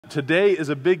Today is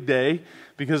a big day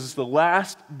because it's the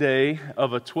last day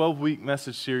of a 12-week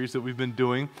message series that we've been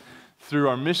doing through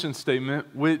our mission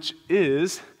statement, which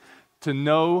is to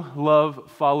know, love,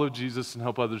 follow Jesus, and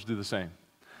help others do the same.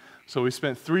 So we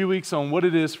spent 3 weeks on what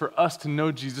it is for us to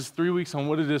know Jesus, 3 weeks on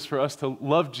what it is for us to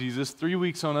love Jesus, 3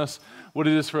 weeks on what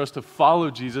it is for us to follow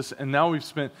Jesus, and now we've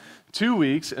spent 2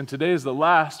 weeks, and today is the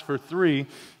last for 3,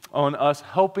 on us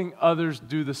helping others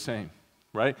do the same,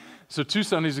 right? So 2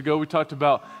 Sundays ago, we talked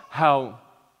about how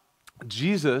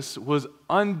Jesus was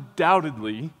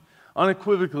undoubtedly,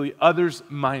 unequivocally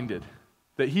others-minded,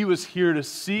 that he was here to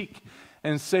seek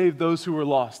and save those who were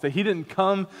lost, that he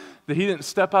didn't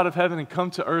step out of heaven and come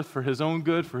to earth for his own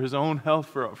good, for his own health,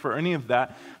 for any of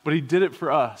that, but he did it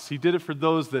for us. He did it for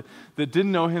those that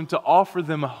didn't know him, to offer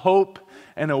them a hope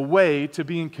and a way to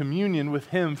be in communion with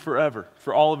him forever,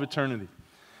 for all of eternity.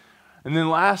 And then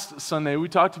last Sunday, we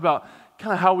talked about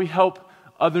kind of how we help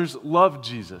others love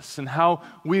Jesus and how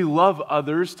we love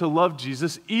others to love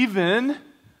Jesus even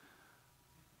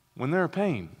when they're a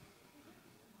pain.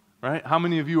 Right? How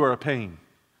many of you are a pain?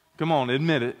 Come on,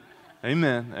 admit it.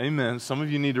 Amen. Amen. Some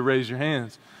of you need to raise your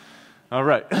hands. All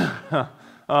right.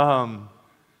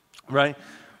 Right?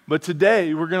 But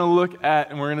today we're going to look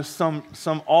at, and we're going to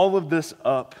sum all of this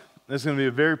up. It's going to be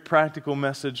a very practical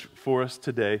message for us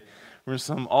today. We're going to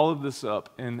sum all of this up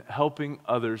in helping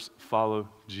others follow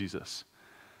Jesus.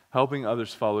 Helping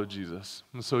others follow Jesus.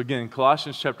 And so again,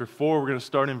 Colossians chapter 4, we're going to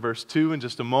start in verse 2 in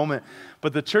just a moment.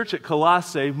 But the church at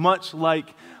Colossae, much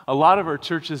like a lot of our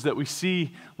churches that we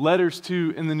see letters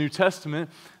to in the New Testament,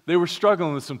 they were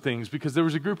struggling with some things because there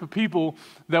was a group of people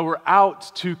that were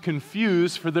out to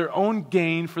confuse for their own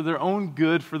gain, for their own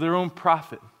good, for their own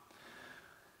profit.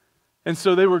 And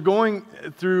so they were going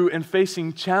through and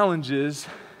facing challenges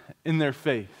in their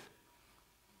faith.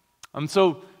 I'm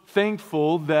so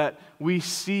thankful that we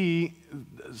see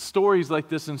stories like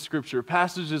this in Scripture,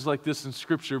 passages like this in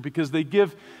Scripture, because they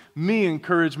give me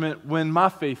encouragement when my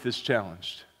faith is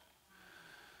challenged.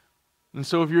 And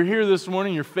so if you're here this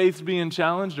morning, your faith's being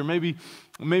challenged, or maybe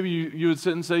you would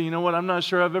sit and say, you know what, I'm not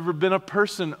sure I've ever been a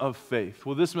person of faith.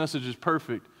 Well, this message is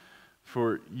perfect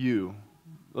for you.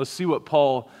 Let's see what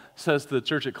Paul says to the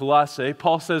church at Colossae.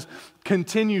 Paul says,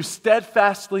 continue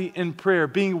steadfastly in prayer,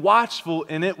 being watchful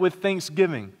in it with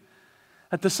thanksgiving.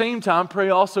 At the same time, pray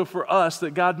also for us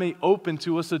that God may open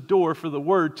to us a door for the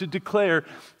word to declare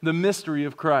the mystery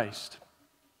of Christ,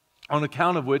 on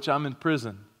account of which I'm in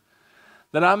prison,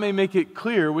 that I may make it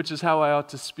clear which is how I ought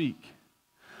to speak.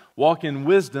 Walk in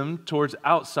wisdom towards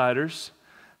outsiders,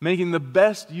 making the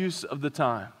best use of the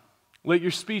time. Let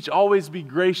your speech always be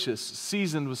gracious,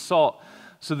 seasoned with salt,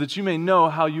 so that you may know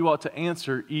how you ought to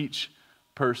answer each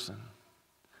person.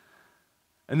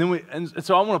 And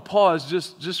so I want to pause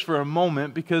just for a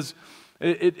moment, because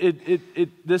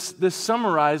this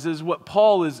summarizes what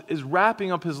Paul is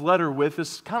wrapping up his letter with.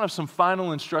 Is kind of some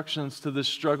final instructions to this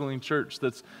struggling church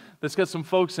that's got some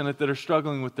folks in it that are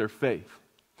struggling with their faith.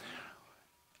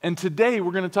 And today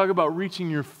we're going to talk about reaching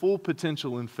your full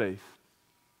potential in faith.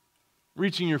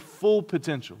 Reaching your full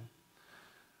potential.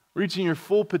 Reaching your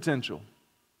full potential.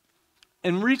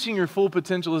 And reaching your full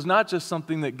potential is not just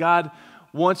something that God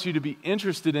wants you to be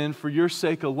interested in for your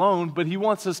sake alone, but he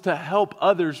wants us to help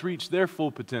others reach their full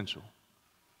potential.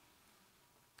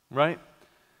 Right?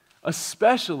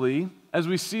 Especially as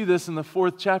we see this in the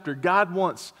 4th chapter, God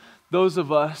wants those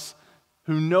of us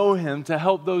who know him to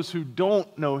help those who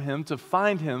don't know him to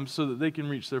find him so that they can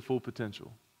reach their full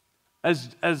potential.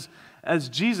 As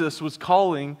Jesus was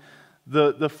calling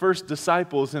the first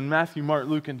disciples in Matthew, Mark,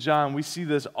 Luke, and John, we see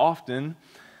this often,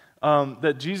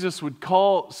 that Jesus would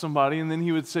call somebody and then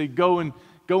he would say, go and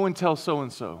tell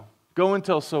so-and-so. Go and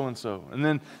tell so-and-so. And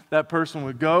then that person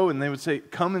would go and they would say,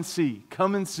 come and see,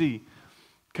 come and see.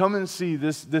 Come and see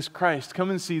this Christ.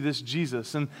 Come and see this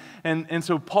Jesus. And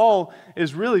so Paul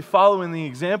is really following the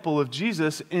example of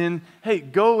Jesus in, hey,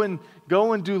 go and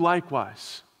do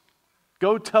likewise.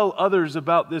 Go tell others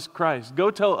about this Christ. Go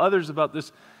tell others about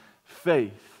this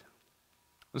faith.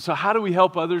 And so how do we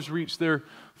help others reach their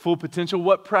full potential?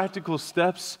 What practical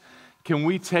steps can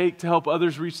we take to help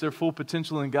others reach their full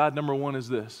potential in God? Number 1 is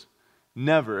this.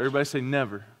 Never. Everybody say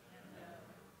never.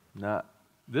 Not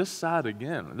this side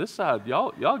again. This side,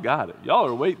 y'all got it. Y'all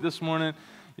are awake this morning.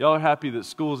 Y'all are happy that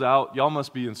school's out. Y'all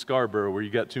must be in Scarborough where you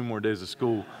got 2 more days of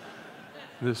school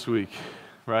this week,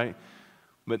 right?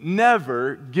 But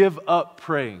never give up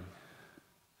praying.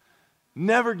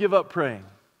 Never give up praying.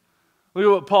 Look at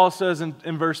what Paul says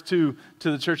in verse 2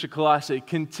 to the church of Colossae.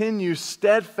 Continue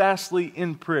steadfastly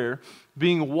in prayer,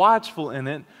 being watchful in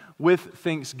it with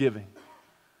thanksgiving.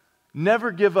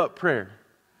 Never give up prayer.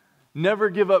 Never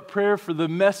give up prayer for the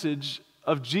message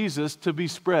of Jesus to be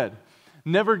spread.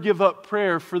 Never give up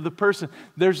prayer for the person.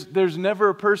 There's never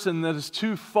a person that is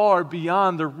too far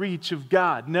beyond the reach of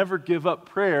God. Never give up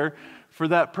prayer for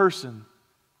that person.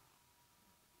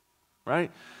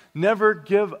 Right? Never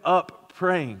give up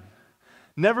praying.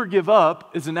 Never give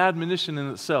up is an admonition in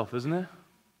itself, isn't it?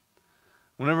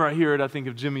 Whenever I hear it, I think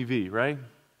of Jimmy V, right?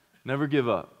 Never give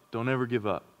up. Don't ever give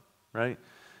up, right?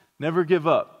 Never give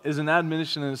up is an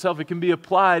admonition in itself. It can be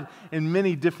applied in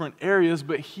many different areas,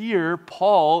 but here,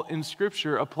 Paul in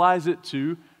Scripture applies it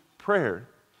to prayer.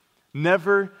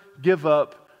 Never give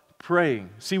up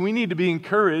praying. See, we need to be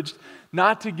encouraged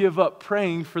not to give up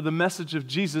praying for the message of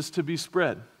Jesus to be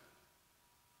spread.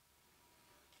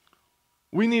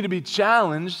 We need to be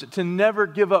challenged to never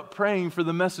give up praying for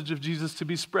the message of Jesus to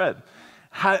be spread.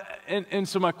 And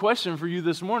so my question for you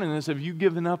this morning is, have you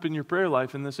given up in your prayer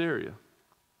life in this area?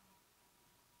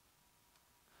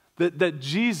 That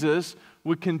Jesus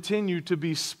would continue to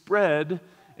be spread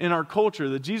in our culture,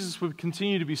 that Jesus would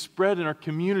continue to be spread in our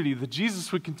community, that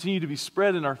Jesus would continue to be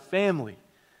spread in our family.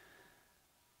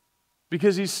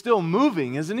 Because He's still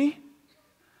moving, isn't He?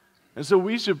 And so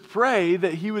we should pray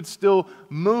that He would still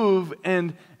move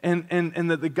and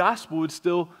that the gospel would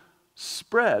still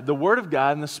spread. The Word of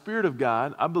God and the Spirit of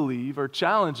God, I believe, are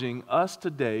challenging us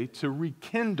today to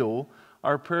rekindle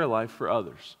our prayer life for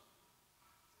others.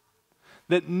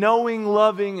 That knowing,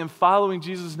 loving, and following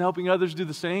Jesus and helping others do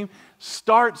the same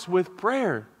starts with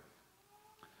prayer.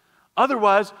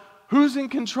 Otherwise, who's in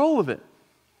control of it?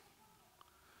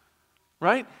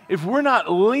 Right? If we're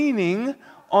not leaning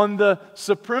on the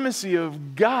supremacy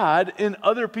of God in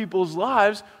other people's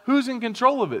lives, who's in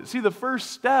control of it? See, the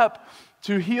first step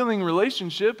to healing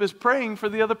relationship is praying for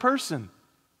the other person.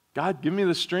 God, give me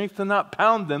the strength to not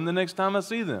pound them the next time I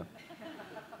see them.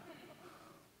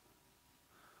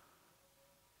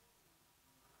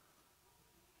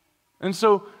 And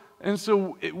so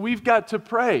we've got to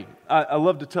pray. I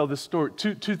love to tell this story.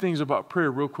 Two things about prayer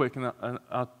real quick, and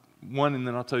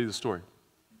then I'll tell you the story.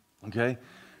 Okay?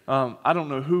 I don't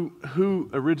know who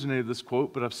originated this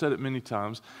quote, but I've said it many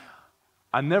times.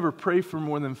 I never pray for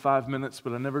more than 5 minutes,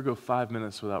 but I never go 5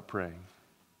 minutes without praying.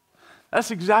 That's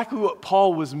exactly what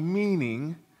Paul was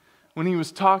meaning when he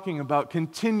was talking about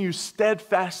continue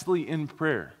steadfastly in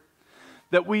prayer.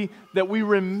 That we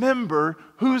remember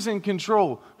who's in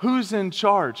control, who's in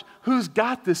charge, who's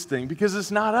got this thing, because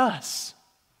it's not us.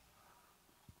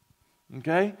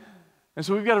 Okay? And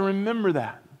so we've got to remember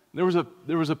that. There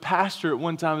was a pastor at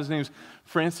one time, his name's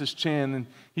Francis Chan, and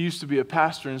he used to be a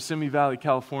pastor in Simi Valley,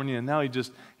 California, and now he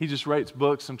just writes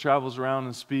books and travels around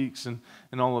and speaks and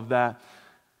all of that.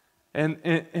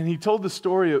 And he told the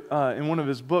story in one of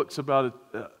his books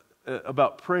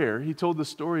about prayer. He told the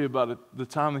story about the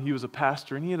time that he was a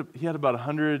pastor, and he had about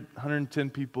 110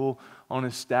 people on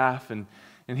his staff, and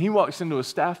he walks into a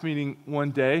staff meeting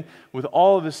one day with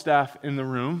all of his staff in the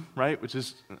room, right? Which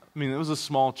is, it was a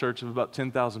small church of about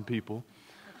 10,000 people,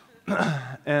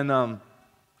 and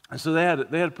so they had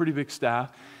a pretty big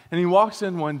staff. And he walks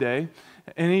in one day,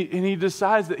 and he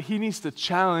decides that he needs to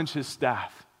challenge his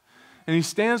staff, and he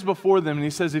stands before them and he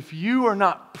says, "If you are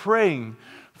not praying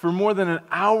for more than an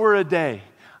hour a day,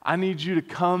 I need you to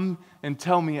come and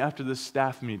tell me after this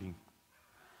staff meeting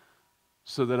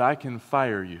so that I can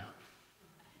fire you.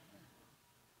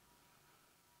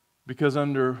 Because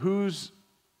under whose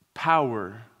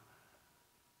power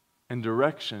and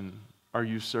direction are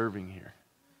you serving here?"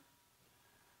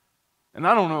 And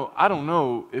I don't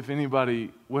know if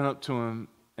anybody went up to him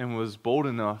and was bold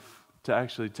enough to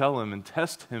actually tell him and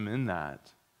test him in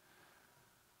that.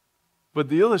 But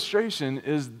the illustration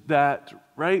is that,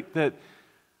 right, that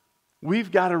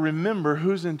we've got to remember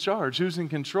who's in charge, who's in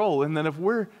control, and that if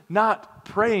we're not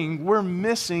praying, we're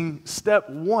missing step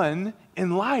one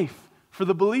in life for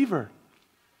the believer.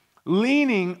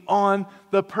 Leaning on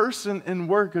the person and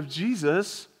work of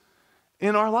Jesus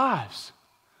in our lives.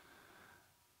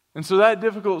 And so that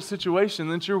difficult situation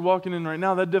that you're walking in right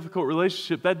now, that difficult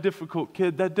relationship, that difficult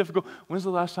kid, when's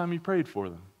the last time you prayed for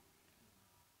them?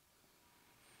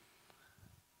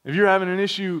 If you're having an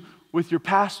issue with your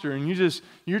pastor and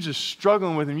you're just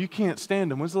struggling with him, you can't stand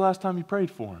him, when's the last time you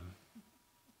prayed for him?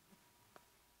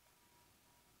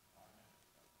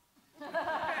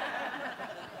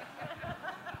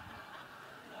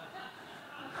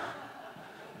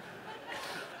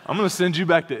 I'm going to send you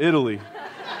back to Italy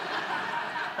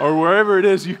or wherever it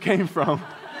is you came from.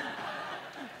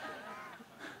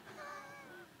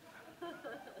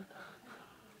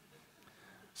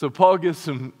 So Paul gives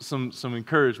some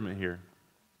encouragement here,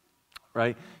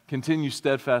 right? Continue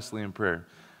steadfastly in prayer.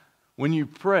 When you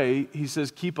pray, he says,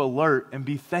 keep alert and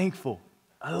be thankful.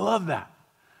 I love that,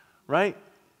 right?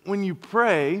 When you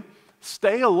pray,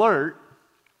 stay alert,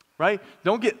 right?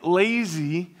 Don't get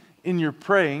lazy in your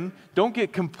praying. Don't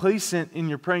get complacent in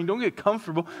your praying. Don't get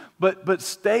comfortable, but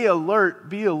stay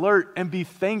alert, be alert, and be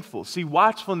thankful. See,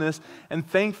 watchfulness and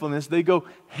thankfulness, they go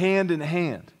hand in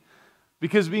hand.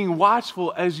 Because being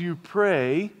watchful as you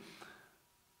pray,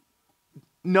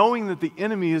 knowing that the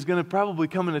enemy is going to probably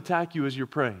come and attack you as you're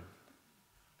praying.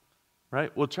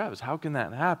 Right? Well, Travis, how can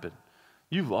that happen?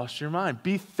 You've lost your mind.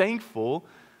 Be thankful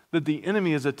that the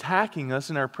enemy is attacking us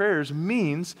in our prayers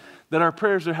means that our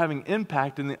prayers are having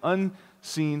impact in the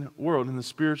unseen world, in the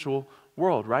spiritual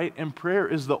world, right? And prayer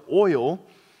is the oil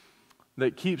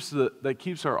that keeps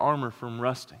our armor from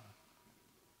rusting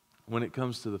when it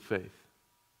comes to the faith.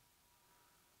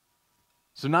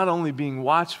 So not only being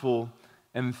watchful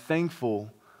and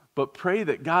thankful, but pray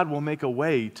that God will make a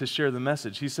way to share the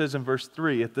message. He says in verse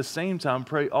 3, at the same time,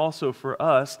 pray also for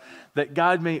us that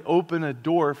God may open a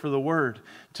door for the word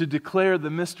to declare the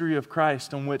mystery of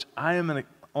Christ on which I am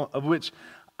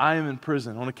in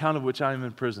prison, on account of which I am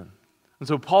in prison. And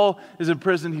so Paul is in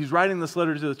prison. He's writing this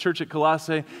letter to the church at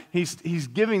Colossae. He's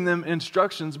giving them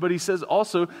instructions, but he says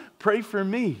also, pray for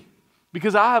me,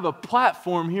 because I have a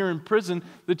platform here in prison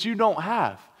that you don't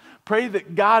have. Pray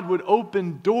that God would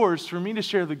open doors for me to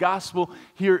share the gospel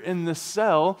here in this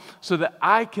cell so that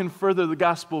I can further the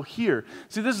gospel here.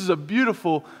 See, this is a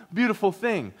beautiful, beautiful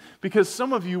thing, because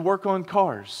some of you work on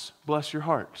cars. Bless your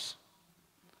hearts.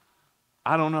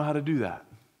 I don't know how to do that.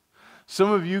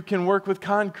 Some of you can work with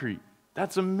concrete.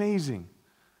 That's amazing.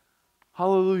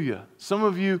 Hallelujah. Some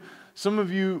of you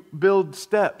build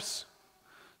steps.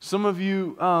 Some of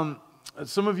you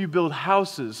build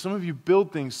houses. Some of you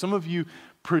build things. Some of you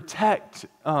protect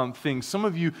things. Some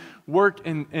of you work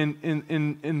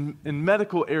in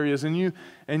medical areas, and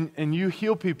you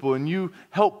heal people and you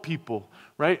help people,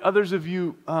 right? Others of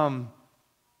you, I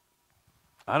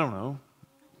don't know.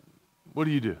 What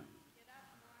do?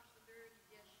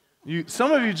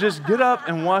 Some of you just get up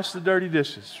and wash the dirty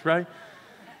dishes, right?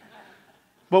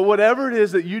 But whatever it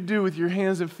is that you do with your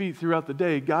hands and feet throughout the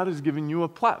day, God has given you a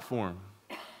platform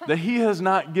that He has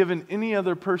not given any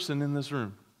other person in this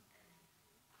room.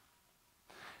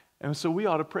 And so we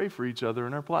ought to pray for each other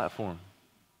in our platform.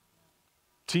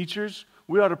 Teachers,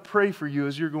 we ought to pray for you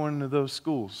as you're going into those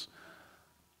schools.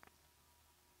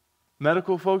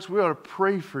 Medical folks, we ought to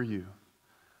pray for you.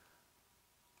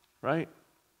 Right?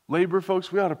 Labor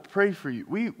folks, we ought to pray for you.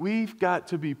 We've got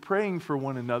to be praying for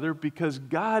one another, because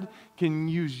God can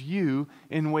use you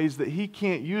in ways that He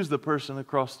can't use the person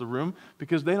across the room,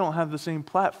 because they don't have the same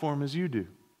platform as you do.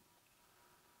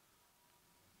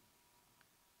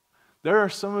 There are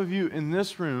some of you in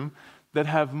this room that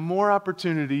have more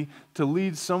opportunity to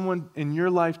lead someone in your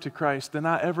life to Christ than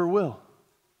I ever will.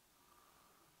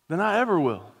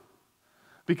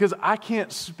 Because I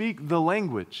can't speak the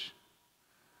language.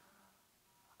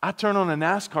 I turn on a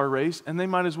NASCAR race and they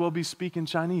might as well be speaking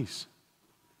Chinese.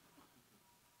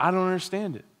 I don't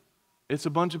understand it. It's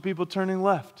a bunch of people turning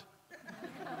left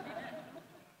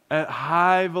at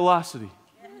high velocity.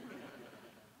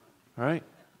 All right?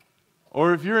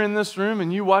 Or if you're in this room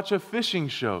and you watch a fishing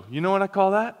show, you know what I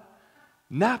call that?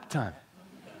 Nap time.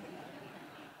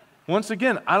 Once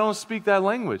again, I don't speak that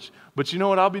language. But you know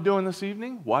what I'll be doing this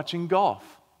evening? Watching golf.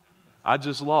 I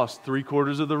just lost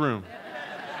 3/4 of the room.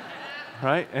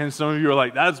 Right? And some of you are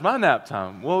like, that's my nap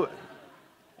time. Well,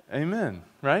 amen.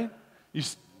 Right?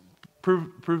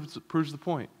 Proves the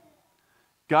point.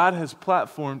 God has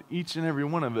platformed each and every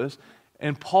one of us.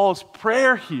 And Paul's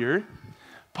prayer here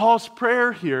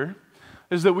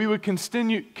is that we would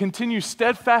continue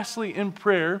steadfastly in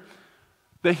prayer,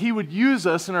 that He would use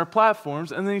us in our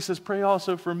platforms. And then he says, pray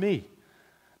also for me.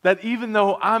 That even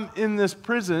though I'm in this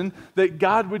prison, that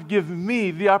God would give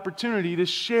me the opportunity to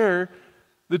share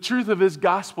the truth of His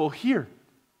gospel here,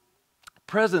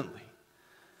 presently.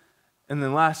 And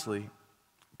then lastly,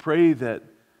 pray that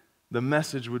the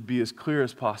message would be as clear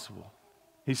as possible.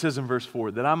 He says in verse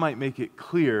 4, that I might make it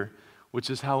clear, which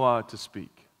is how I ought to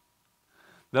speak.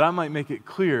 That I might make it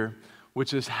clear,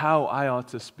 which is how I ought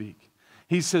to speak.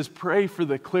 He says, pray for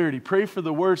the clarity. Pray for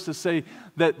the words to say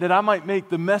that I might make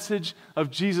the message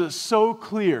of Jesus so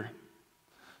clear,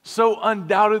 so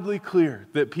undoubtedly clear,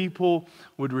 that people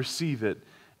would receive it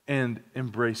and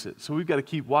embrace it. So we've got to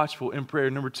keep watchful in prayer.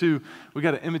 Number 2, we've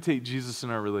got to imitate Jesus in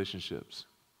our relationships.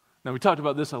 Now, we talked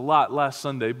about this a lot last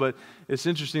Sunday, but it's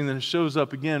interesting that it shows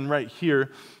up again right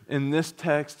here in this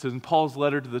text, in Paul's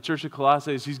letter to the church of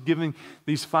Colossae, as he's giving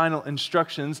these final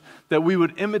instructions that we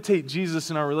would imitate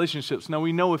Jesus in our relationships. Now,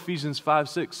 we know Ephesians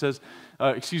 5:6 says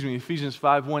Ephesians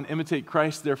 5:1, imitate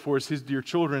Christ, therefore, as his dear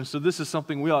children. So this is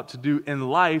something we ought to do in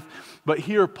life. But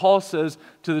here Paul says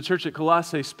to the church at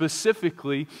Colossae,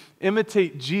 specifically,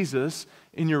 imitate Jesus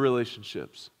in your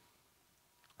relationships.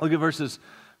 Look at verses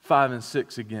 5 and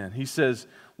 6 again. He says,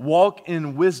 walk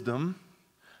in wisdom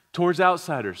towards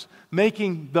outsiders,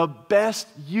 making the best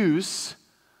use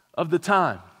of the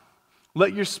time.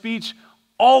 Let your speech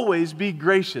always be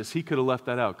gracious. He could have left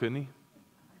that out, couldn't he?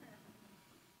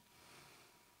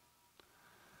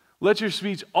 Let your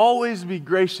speech always be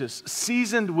gracious,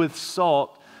 seasoned with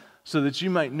salt, so that you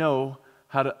might know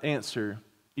how to answer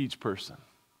each person.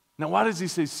 Now, why does he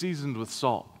say seasoned with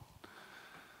salt?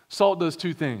 Salt does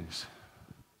two things,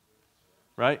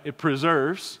 right? It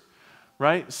preserves,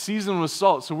 right? Seasoned with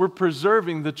salt. So we're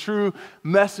preserving the true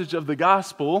message of the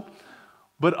gospel.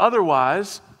 But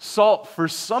otherwise, salt for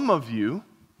some of you,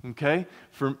 okay,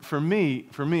 for me,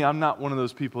 I'm not one of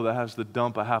those people that has to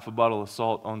dump a half a bottle of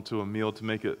salt onto a meal to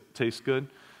make it taste good,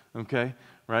 okay,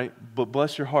 right? But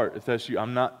bless your heart if that's you.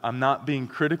 I'm not being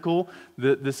critical.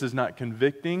 This is not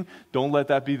convicting. Don't let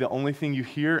that be the only thing you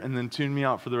hear and then tune me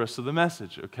out for the rest of the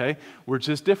message, okay? We're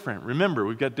just different. Remember,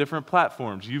 we've got different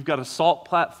platforms. You've got a salt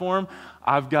platform.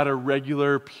 I've got a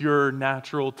regular, pure,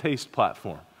 natural taste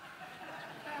platform.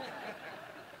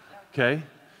 Okay?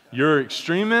 You're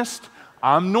extremist.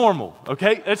 I'm normal.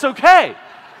 Okay? It's okay.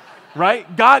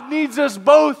 Right? God needs us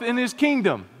both in his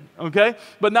kingdom. Okay?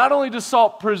 But not only does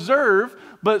salt preserve,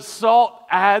 but salt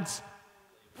adds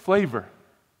flavor.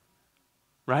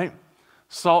 Right?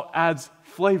 Salt adds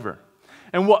flavor.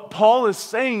 And what Paul is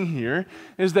saying here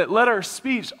is that let our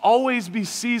speech always be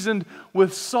seasoned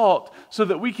with salt so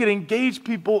that we can engage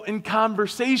people in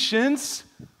conversations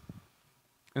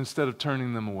instead of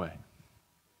turning them away.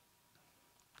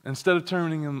 Instead of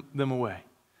turning them away.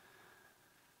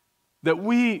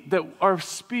 That our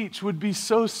speech would be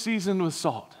so seasoned with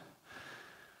salt.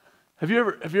 Have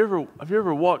you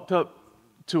ever walked up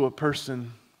to a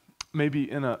person,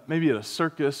 maybe at a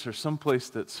circus or someplace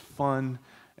that's fun,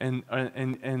 and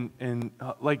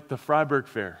like the Freiburg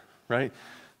Fair, right?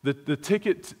 The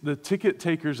ticket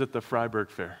takers at the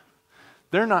Freiburg Fair,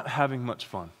 they're not having much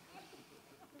fun,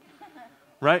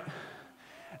 right?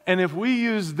 And if we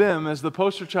use them as the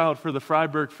poster child for the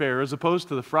Freiburg Fair, as opposed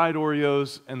to the fried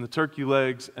Oreos and the turkey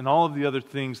legs and all of the other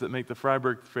things that make the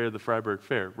Freiburg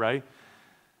Fair, right?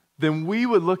 Then we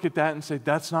would look at that and say,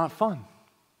 that's not fun.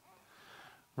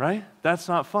 Right? That's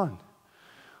not fun.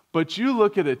 But you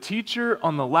look at a teacher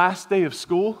on the last day of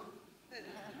school,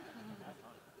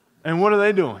 and what are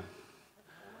they doing?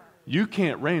 You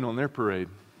can't rain on their parade.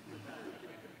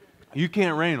 You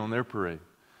can't rain on their parade.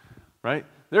 Right?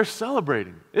 They're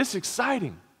celebrating. It's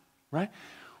exciting, right?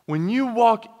 When you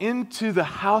walk into the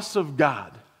house of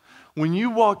God, when you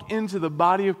walk into the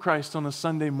body of Christ on a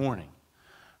Sunday morning,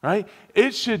 right?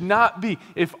 It should not be,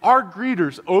 if our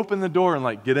greeters open the door and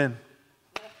like, get in.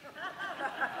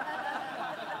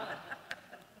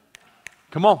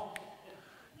 Come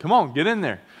on, get in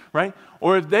there, right?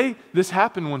 Or if this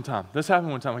happened one time,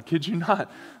 I kid you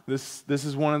not. This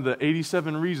is one of the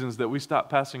 87 reasons that we stopped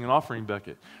passing an offering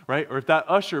bucket, right? Or if that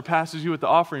usher passes you with the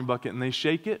offering bucket and they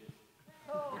shake it,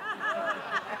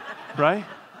 right?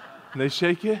 They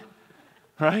shake it,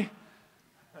 right?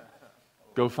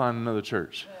 Go find another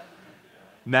church.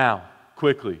 Now,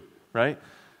 quickly, right?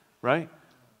 Right?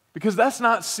 Because that's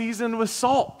not seasoned with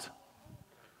salt,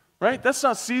 right? That's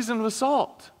not seasoned with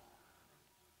salt.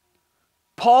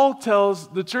 Paul tells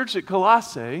the church at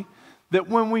Colossae that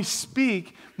when we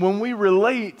speak, when we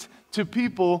relate to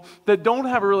people that don't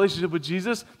have a relationship with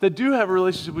Jesus, that do have a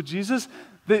relationship with Jesus,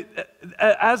 that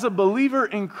as a believer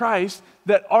in Christ,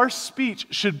 that our speech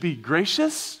should be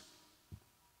gracious,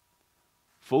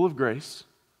 full of grace,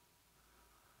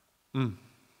 and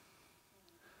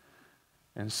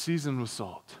seasoned with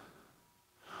salt.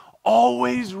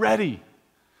 Always ready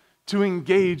to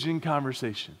engage in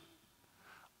conversation.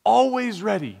 Always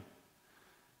ready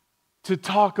to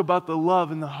talk about the love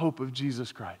and the hope of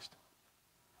Jesus Christ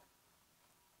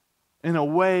in a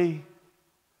way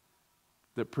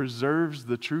that preserves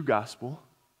the true gospel,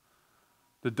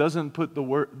 that doesn't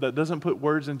put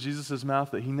words in Jesus' mouth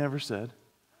that he never said,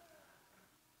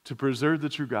 to preserve the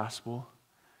true gospel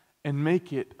and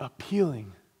make it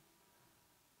appealing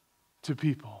to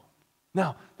people.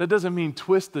 Now, that doesn't mean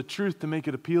twist the truth to make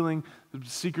it appealing,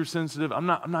 seeker sensitive. I'm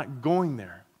not going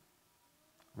there.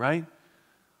 Right?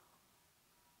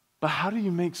 But how do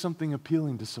you make something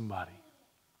appealing to somebody?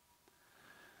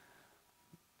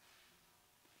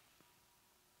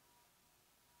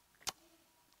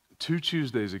 Two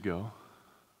Tuesdays ago,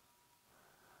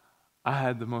 I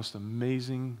had the most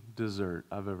amazing dessert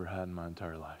I've ever had in my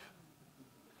entire life.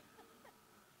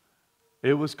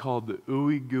 It was called the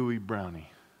Ooey Gooey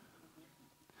Brownie.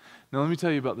 Now let me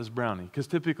tell you about this brownie, because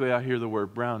typically I hear the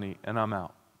word brownie and I'm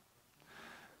out.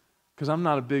 Because I'm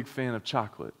not a big fan of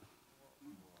chocolate.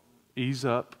 Ease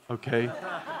up, okay?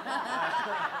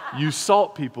 You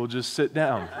salt people, just sit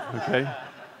down, okay?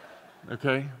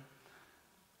 Okay?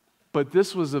 But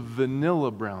this was a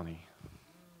vanilla brownie.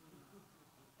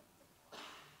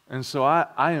 And so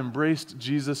I embraced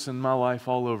Jesus in my life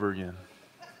all over again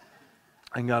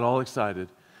and got all excited.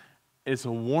 It's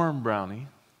a warm brownie.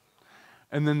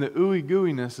 And then the ooey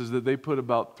gooiness is that they put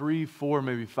about 3, 4,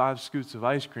 maybe 5 scoops of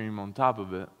ice cream on top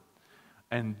of it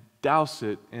and douse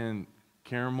it in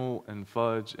caramel and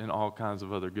fudge and all kinds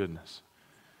of other goodness.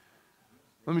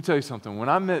 Let me tell you something. When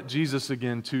I met Jesus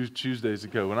again 2 Tuesdays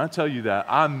ago, when I tell you that,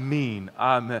 I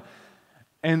met.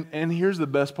 And here's the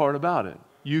best part about it.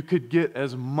 You could get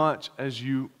as much as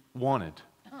you wanted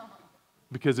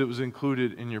because it was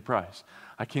included in your price.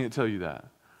 I can't tell you that.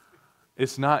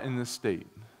 It's not in this state.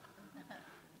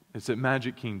 It's at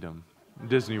Magic Kingdom,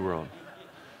 Disney World.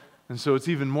 And so it's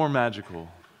even more magical,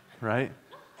 right?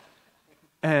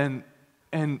 And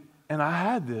I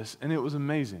had this, and it was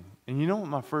amazing. And you know what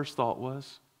my first thought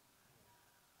was?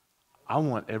 I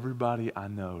want everybody I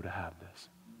know to have this.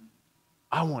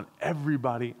 I want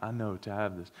everybody I know to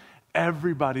have this.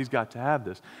 Everybody's got to have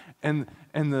this. And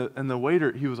the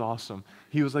waiter, he was awesome.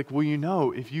 He was like, well, you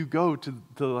know, if you go to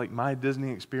like My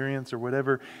Disney Experience or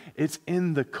whatever, it's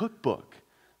in the cookbook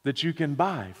that you can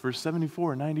buy for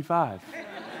 $74.95.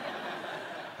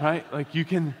 Right? Like you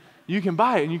can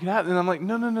buy it and you can have it. And I'm like,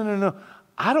 no.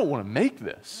 I don't want to make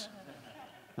this.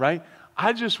 Right?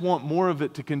 I just want more of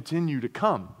it to continue to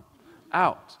come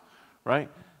out. Right?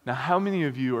 Now, how many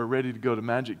of you are ready to go to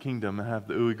Magic Kingdom and have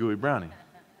the Ooey Gooey Brownie?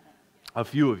 A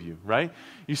few of you, right?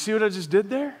 You see what I just did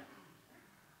there?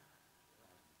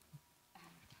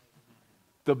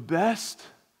 The best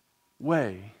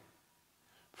way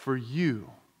for you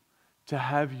to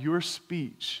have your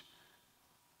speech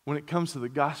when it comes to the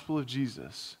gospel of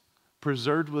Jesus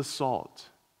preserved with salt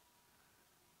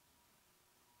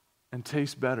and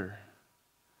taste better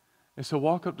is to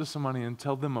walk up to somebody and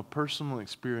tell them a personal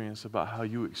experience about how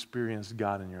you experienced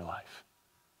God in your life.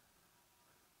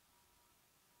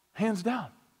 Hands down.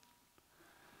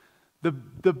 The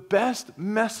best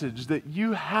message that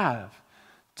you have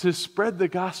to spread the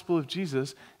gospel of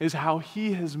Jesus is how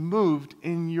He has moved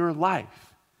in your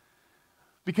life.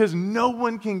 Because no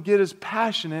one can get as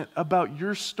passionate about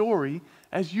your story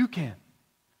as you can.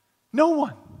 No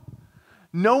one.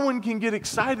 No one can get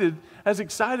as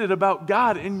excited about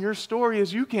God in your story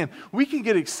as you can. We can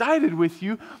get excited with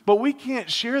you, but we can't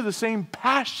share the same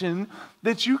passion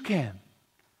that you can.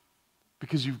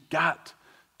 Because you've got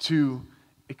to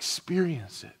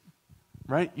experience it,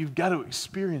 right? You've got to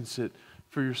experience it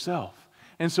for yourself.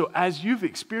 And so as you've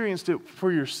experienced it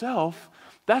for yourself,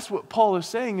 that's what Paul is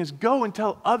saying is go and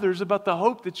tell others about the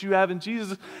hope that you have in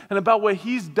Jesus and about what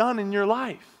He's done in your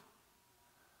life.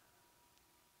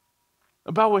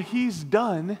 About what He's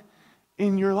done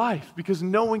in your life. Because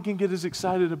no one can get as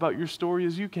excited about your story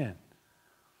as you can.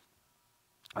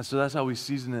 And so that's how we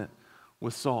season it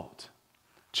with salt.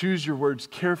 Choose your words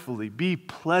carefully. Be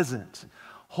pleasant.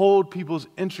 Hold people's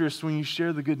interest when you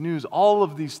share the good news. All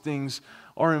of these things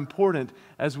are important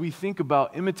as we think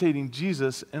about imitating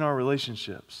Jesus in our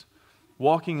relationships.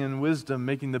 Walking in wisdom,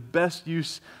 making the best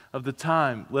use of the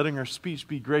time, letting our speech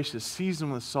be gracious,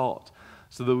 seasoned with salt,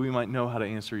 so that we might know how to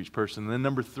answer each person. And then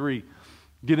number 3,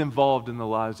 get involved in the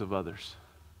lives of others.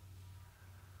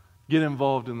 Get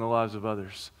involved in the lives of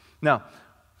others. Now,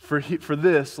 for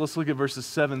this, let's look at verses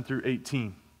 7 through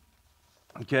 18.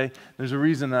 Okay? There's a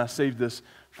reason I saved this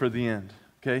for the end.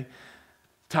 Okay?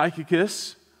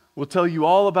 Tychicus will tell you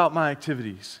all about my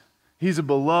activities. He's a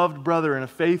beloved brother and a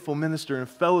faithful minister and a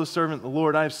fellow servant of the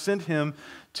Lord. I have sent him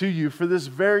to you for this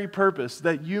very purpose,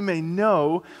 that you may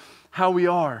know how we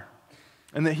are,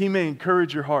 and that he may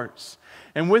encourage your hearts.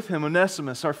 And with him,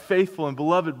 Onesimus, our faithful and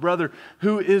beloved brother,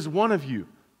 who is one of you.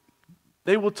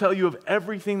 They will tell you of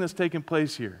everything that's taken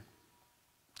place here.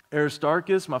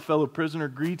 Aristarchus, my fellow prisoner,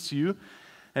 greets you.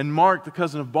 And Mark, the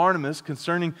cousin of Barnabas,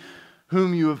 concerning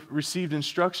whom you have received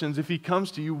instructions, if he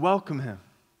comes to you, welcome him.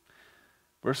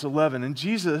 Verse 11, and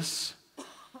Jesus,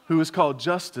 who is called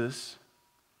Justus,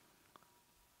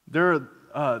 there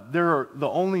are the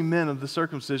only men of the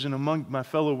circumcision among my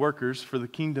fellow workers for the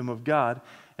kingdom of God,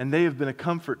 and they have been a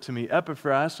comfort to me.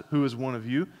 Epaphras, who is one of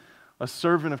you, a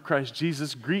servant of Christ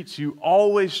Jesus, greets you,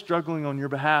 always struggling on your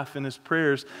behalf in his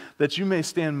prayers, that you may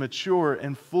stand mature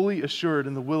and fully assured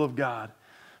in the will of God.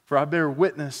 For I bear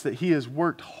witness that he has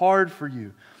worked hard for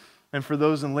you and for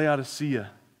those in Laodicea.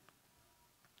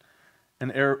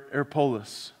 and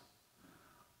Aristobulus.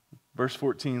 Verse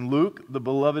 14, Luke, the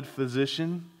beloved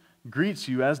physician, greets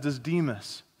you, as does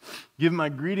Demas. Give my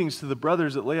greetings to the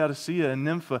brothers at Laodicea and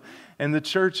Nympha and the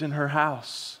church in her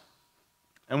house.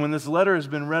 And when this letter has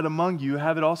been read among you,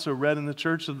 have it also read in the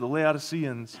church of the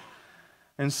Laodiceans.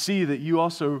 And see that you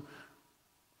also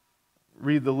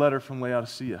read the letter from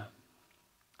Laodicea.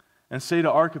 And say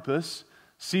to Archippus,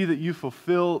 see that you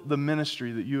fulfill the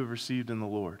ministry that you have received in the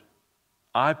Lord.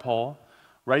 I, Paul,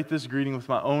 write this greeting with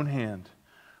my own hand.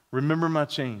 Remember my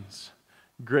chains.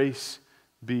 Grace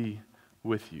be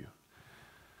with you.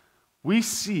 We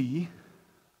see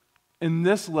in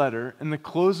this letter, in the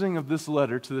closing of this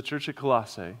letter to the church at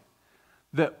Colossae,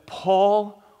 that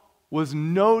Paul was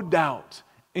no doubt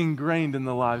ingrained in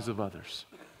the lives of others.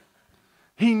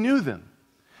 He knew them.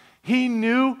 He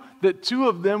knew that two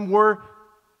of them were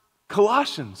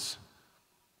Colossians.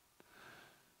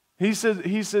 He said,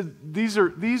 these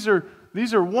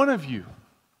are one of you.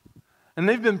 And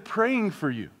they've been praying for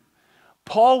you.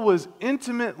 Paul was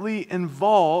intimately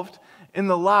involved in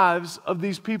the lives of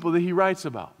these people that he writes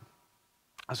about.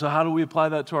 So how do we apply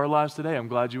that to our lives today? I'm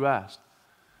glad you asked.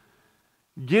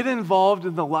 Get involved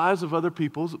in the lives of other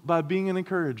people by being an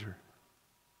encourager.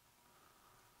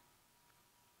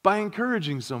 By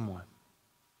encouraging someone.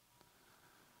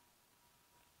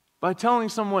 By telling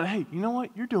someone, hey, you know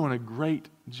what? You're doing a great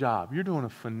job. You're doing a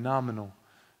phenomenal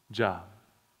job.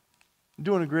 You're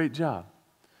doing a great job.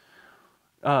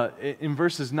 In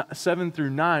verses 7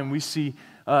 through 9, we see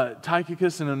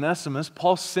Tychicus and Onesimus.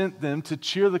 Paul sent them to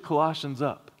cheer the Colossians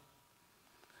up.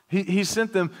 He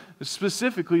sent them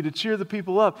specifically to cheer the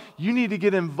people up. You need to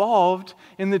get involved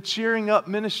in the cheering up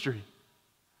ministry.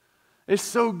 It's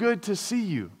so good to see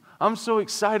you. I'm so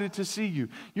excited to see you.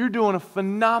 You're doing a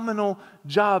phenomenal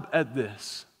job at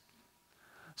this.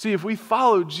 See, if we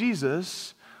follow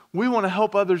Jesus, we want to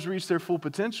help others reach their full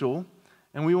potential,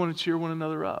 and we want to cheer one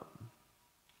another up.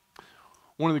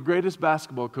 One of the greatest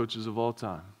basketball coaches of all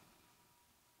time,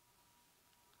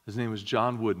 his name was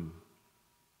John Wooden.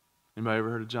 Anybody ever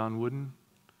heard of John Wooden?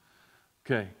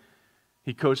 Okay.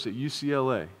 He coached at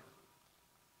UCLA.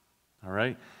 All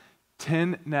right.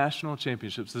 10 national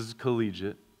championships. This is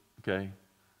collegiate. Okay.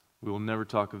 We will never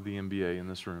talk of the NBA in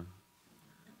this room.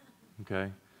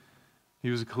 Okay.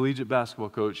 He was a collegiate basketball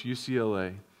coach,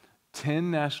 UCLA. 10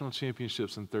 national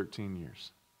championships in 13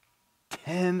 years.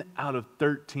 10 out of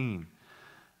 13.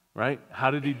 Right?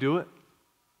 How did he do it?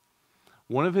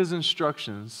 One of his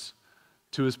instructions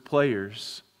to his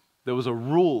players, there was a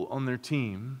rule on their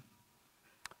team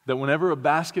that whenever a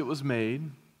basket was made,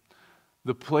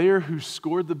 the player who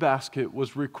scored the basket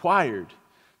was required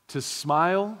to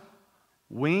smile,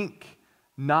 wink,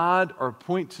 nod, or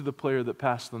point to the player that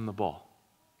passed them the ball.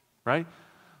 Right?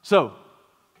 So,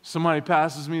 somebody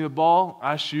passes me the ball,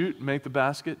 I shoot, make the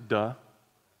basket, duh.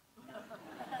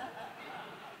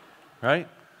 Right?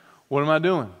 What am I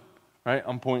doing? Right?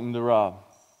 I'm pointing to Rob.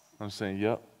 I'm saying,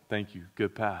 yep, thank you,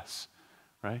 good pass.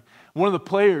 Right? One of the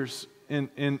players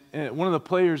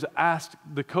asked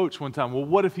the coach one time, well,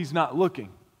 what if he's not looking?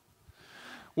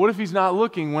 What if he's not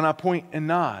looking when I point and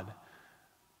nod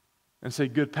and say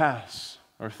good pass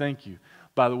or thank you?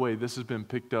 By the way, this has been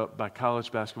picked up by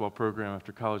college basketball program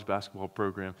after college basketball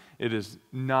program. It is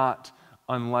not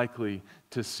unlikely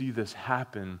to see this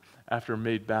happen after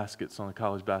made baskets on a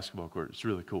college basketball court. It's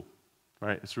really cool.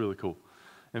 Right? It's really cool.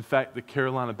 In fact, the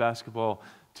Carolina basketball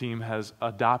team has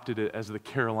adopted it as the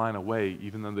Carolina way,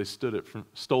 even though they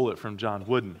stole it from John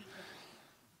Wooden.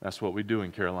 That's what we do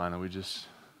in Carolina. We just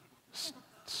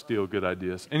steal good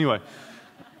ideas. Anyway,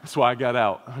 that's why I got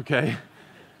out, okay?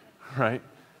 Right?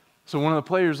 So one of the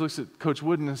players looks at Coach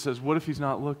Wooden and says, what if he's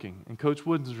not looking? And Coach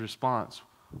Wooden's response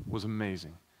was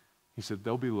amazing. He said,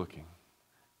 they'll be looking.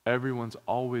 Everyone's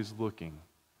always looking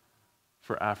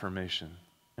for affirmation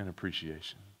and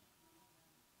appreciation.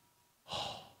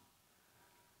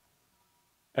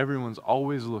 Everyone's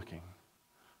always looking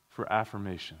for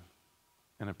affirmation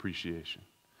and appreciation.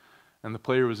 And the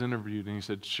player was interviewed and he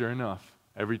said, sure enough,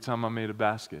 every time I made a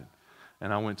basket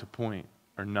and I went to point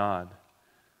or nod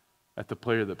at the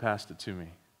player that passed it to me,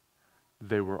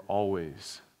 they were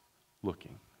always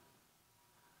looking.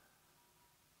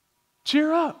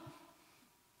 Cheer up.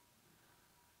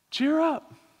 Cheer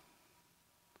up.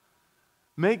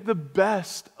 Make the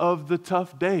best of the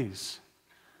tough days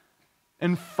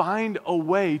and find a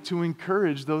way to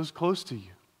encourage those close to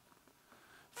you.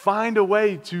 Find a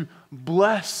way to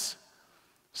bless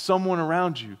someone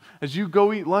around you. As you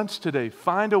go eat lunch today,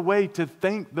 find a way to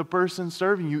thank the person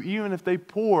serving you, even if they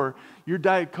pour your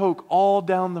Diet Coke all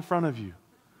down the front of you.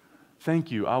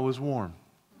 Thank you, I was warm.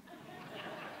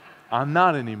 I'm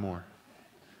not anymore.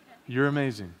 you're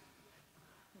amazing.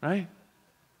 Right?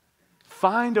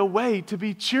 Find a way to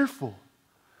be cheerful.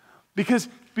 Because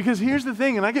here's the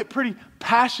thing, and I get pretty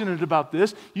passionate about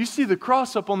this. You see the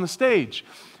cross up on the stage.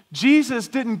 Jesus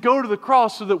didn't go to the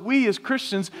cross so that we as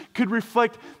Christians could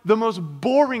reflect the most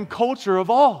boring culture of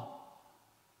all.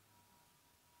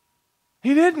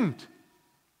 He didn't.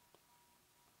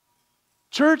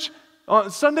 Church,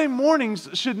 Sunday mornings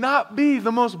should not be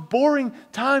the most boring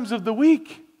times of the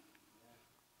week.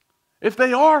 If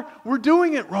they are, we're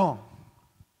doing it wrong.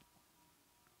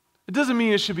 It doesn't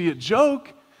mean it should be a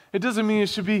joke. It doesn't mean it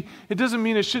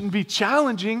shouldn't be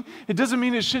challenging. It doesn't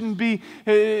mean it shouldn't be.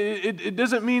 It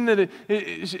doesn't mean that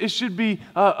it should be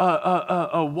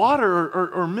a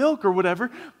water or milk or whatever.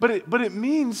 But it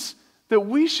means that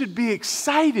we should be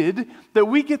excited that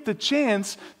we get the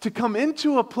chance to come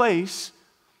into a place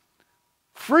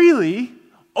freely,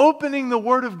 opening the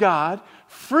Word of God,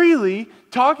 freely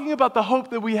talking about the hope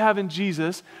that we have in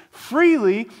Jesus,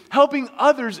 freely helping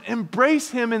others embrace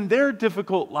Him in their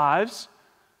difficult lives.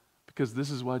 Because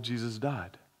this is why Jesus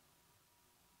died.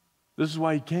 This is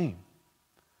why He came.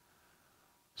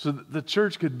 So that the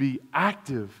church could be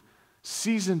active,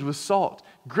 seasoned with salt,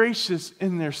 gracious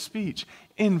in their speech,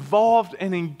 involved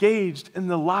and engaged in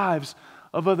the lives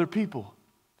of other people.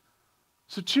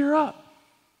 So cheer up.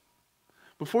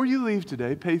 Before you leave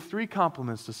today, pay 3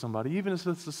 compliments to somebody, even if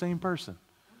it's the same person.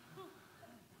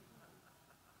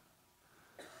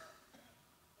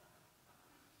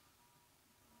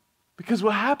 Because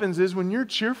what happens is when you're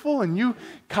cheerful and you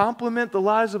compliment the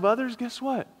lives of others, guess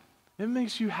what? It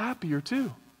makes you happier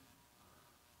too.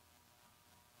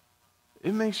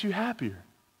 It makes you happier.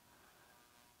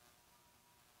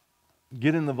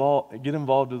 Get involved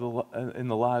in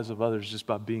the lives of others just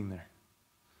by being there.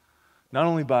 Not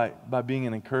only by being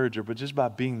an encourager, but just by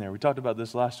being there. We talked about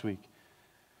this last week.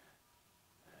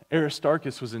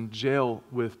 Aristarchus was in jail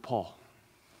with Paul.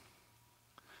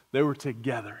 They were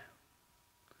together.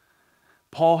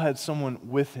 Paul had someone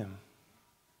with him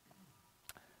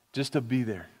just to be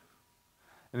there.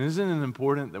 And isn't it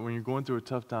important that when you're going through a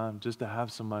tough time, just to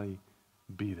have somebody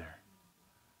be there?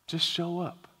 Just show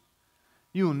up.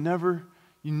 You never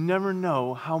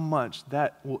know how much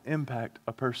that will impact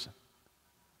a person.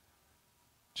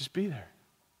 Just be there.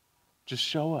 Just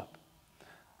show up.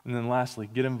 And then lastly,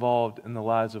 get involved in the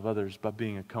lives of others by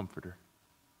being a comforter,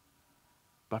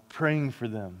 by praying for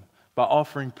them, by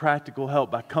offering practical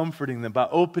help, by comforting them, by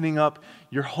opening up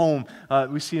your home.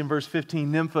 We see in verse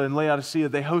 15, Nympha and Laodicea,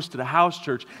 they hosted a house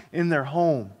church in their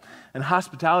home. And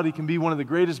hospitality can be one of the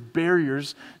greatest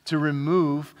barriers to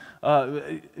remove,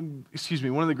 one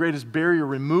of the greatest barrier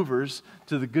removers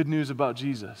to the good news about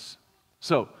Jesus.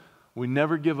 So, we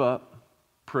never give up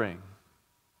praying.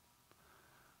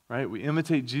 Right? We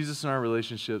imitate Jesus in our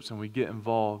relationships and we get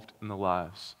involved in the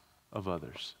lives of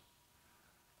others.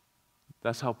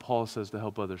 That's how Paul says to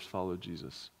help others follow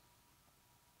Jesus.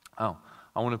 I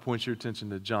want to point your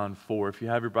attention to John 4. If you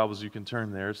have your Bibles, you can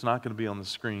turn there. It's not going to be on the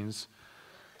screens.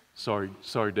 Sorry,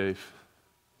 Dave.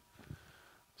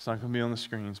 It's not going to be on the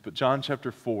screens. But John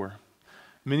chapter 4,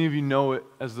 many of you know it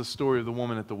as the story of the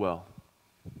woman at the well.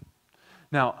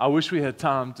 Now, I wish we had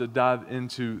time to dive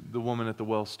into the woman at the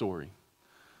well story.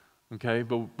 Okay,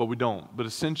 but we don't. But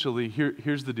essentially,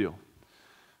 here's the deal.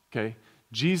 Okay,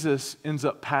 Jesus ends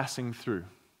up passing through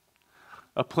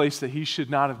a place that He should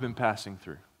not have been passing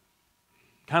through.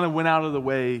 Kind of went out of the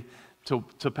way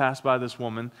to pass by this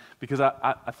woman because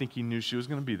I think He knew she was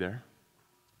going to be there,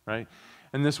 right?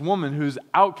 And this woman who's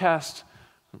outcast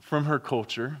from her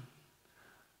culture,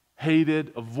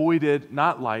 hated, avoided,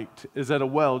 not liked, is at a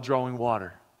well drawing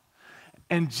water.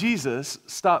 And Jesus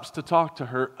stops to talk to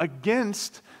her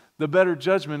against the better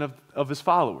judgment of His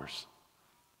followers.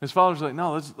 His followers are like,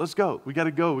 no, let's go. We got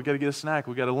to go. We got to get a snack.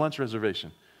 We got a lunch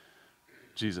reservation.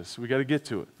 Jesus, we got to get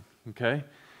to it. Okay?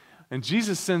 And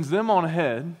Jesus sends them on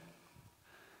ahead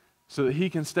so that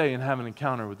He can stay and have an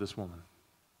encounter with this woman.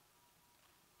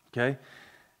 Okay?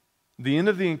 The end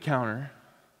of the encounter,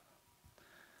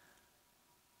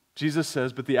 Jesus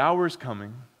says, but the hour is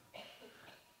coming,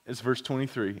 it's verse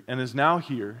 23, and is now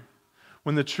here,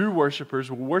 when the true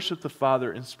worshipers will worship the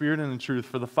Father in spirit and in truth,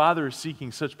 for the Father is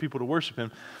seeking such people to worship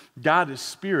Him. God is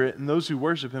spirit, and those who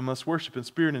worship Him must worship in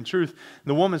spirit and truth. And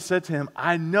the woman said to Him,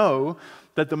 I know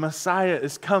that the Messiah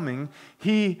is coming,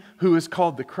 He who is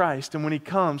called the Christ, and when He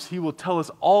comes, He will tell us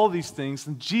all these things.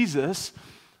 And Jesus,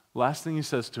 last thing He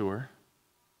says to her,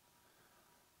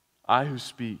 I who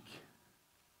speak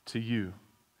to you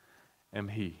am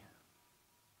He.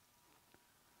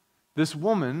 This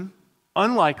woman,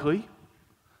 unlikely,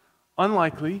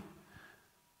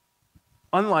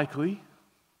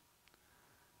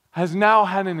 has now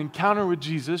had an encounter with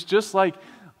Jesus, just like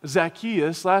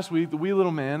Zacchaeus last week, the wee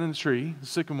little man in the tree, the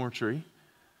sycamore tree.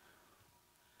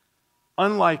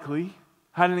 Unlikely,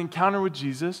 had an encounter with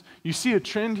Jesus. You see a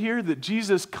trend here that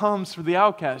Jesus comes for the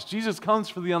outcast. Jesus comes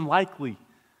for the unlikely.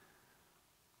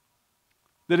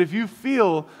 That if you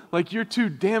feel like you're too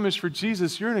damaged for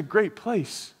Jesus, you're in a great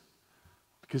place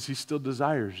because he still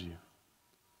desires you.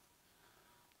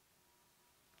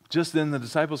 Just then the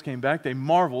disciples came back. They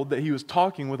marveled that he was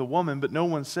talking with a woman, but no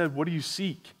one said, "What do you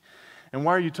seek? And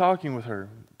why are you talking with her?"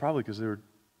 Probably because they were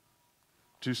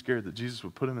too scared that Jesus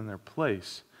would put him in their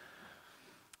place.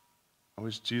 I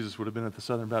wish Jesus would have been at the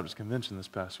Southern Baptist Convention this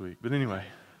past week. But anyway,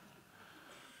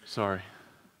 sorry.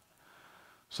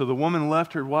 So the woman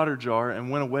left her water jar and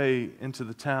went away into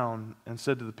the town and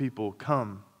said to the people,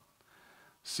 "Come,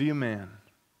 see a man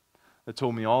that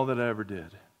told me all that I ever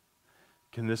did.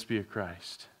 Can this be a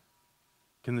Christ?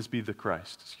 Can this be the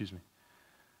Christ?" Excuse me.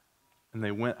 And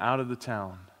they went out of the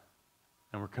town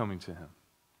and were coming to him.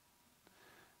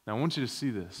 Now I want you to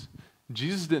see this.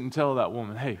 Jesus didn't tell that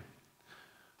woman, "Hey,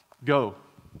 go.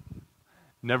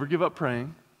 Never give up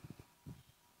praying.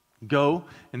 Go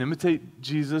and imitate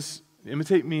Jesus,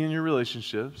 imitate me in your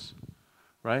relationships,"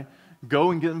 right? Go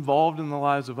and get involved in the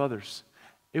lives of others.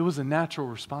 It was a natural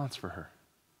response for her.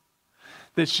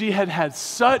 That she had had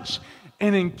such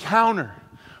an encounter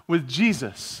with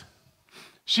Jesus.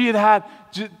 She had had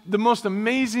the most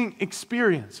amazing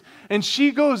experience. And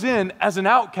she goes in as an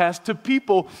outcast to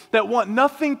people that want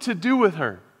nothing to do with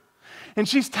her. And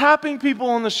she's tapping people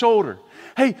on the shoulder.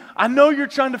 "Hey, I know you're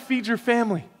trying to feed your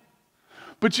family,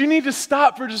 but you need to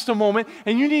stop for just a moment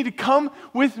and you need to come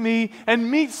with me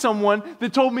and meet someone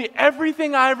that told me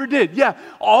everything I ever did. Yeah,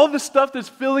 all the stuff that's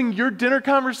filling your dinner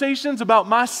conversations about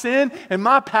my sin and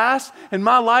my past and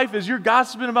my life as you're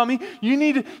gossiping about me, you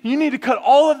need to cut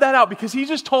all of that out because he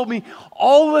just told me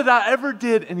all that I ever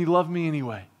did and he loved me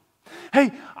anyway.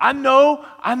 Hey, I know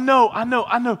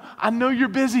you're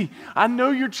busy. I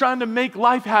know you're trying to make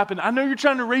life happen. I know you're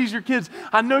trying to raise your kids.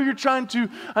 I know you're trying to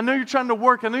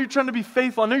work. I know you're trying to be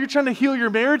faithful. I know you're trying to heal your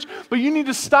marriage, but you need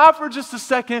to stop for just a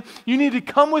second. You need to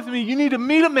come with me. You need to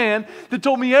meet a man that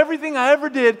told me everything I ever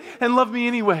did and loved me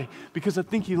anyway, because I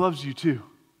think he loves you too.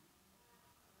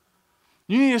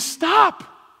 You need to stop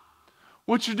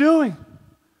what you're doing.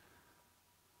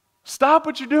 Stop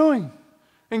what you're doing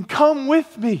and come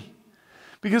with me.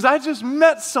 Because I just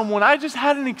met someone, I just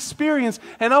had an experience,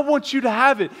 and I want you to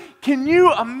have it. Can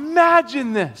you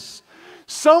imagine this?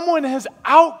 Someone has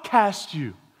outcast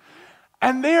you,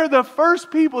 and they are the first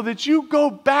people that you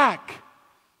go back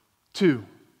to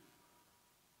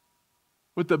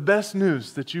with the best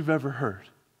news that you've ever heard,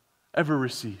 ever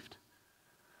received.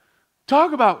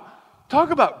 Talk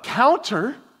about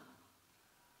counter.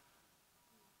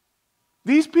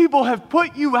 These people have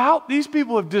put you out. These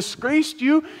people have disgraced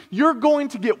you. You're going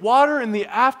to get water in the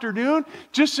afternoon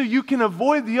just so you can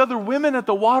avoid the other women at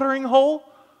the watering hole?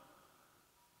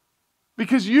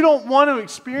 Because you don't want to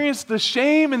experience the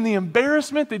shame and the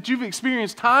embarrassment that you've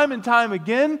experienced time and time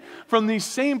again from these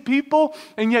same people,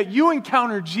 and yet you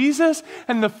encounter Jesus,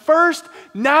 and the first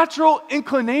natural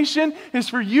inclination is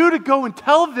for you to go and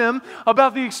tell them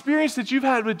about the experience that you've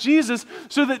had with Jesus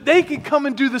so that they can come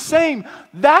and do the same.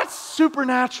 That's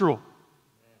supernatural.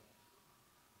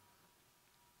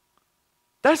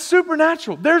 That's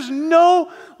supernatural. There's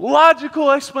no logical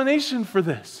explanation for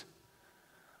this,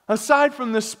 aside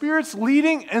from the Spirit's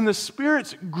leading and the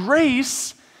Spirit's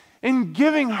grace in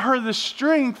giving her the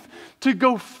strength to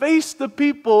go face the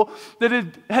people that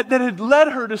had led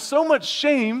her to so much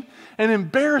shame and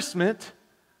embarrassment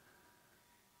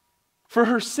for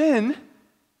her sin,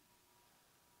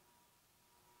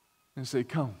 and say,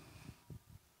 "Come.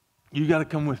 You got to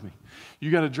come with me.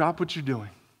 You got to drop what you're doing.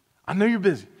 I know you're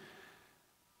busy.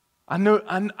 I know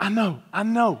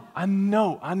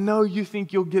you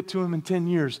think you'll get to him in 10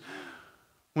 years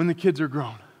when the kids are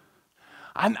grown.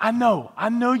 I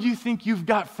know you think you've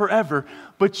got forever,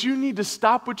 but you need to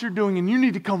stop what you're doing and you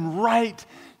need to come right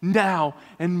now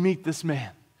and meet this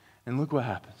man." And look what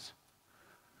happens.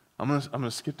 I'm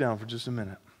gonna skip down for just a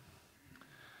minute.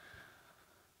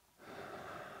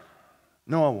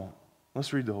 No, I won't.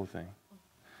 Let's read the whole thing.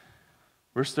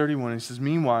 Verse 31, he says,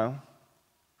 "Meanwhile,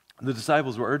 the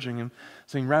disciples were urging him,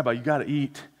 saying, 'Rabbi, you got to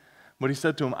eat.' But he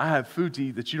said to them, 'I have food to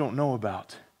eat that you don't know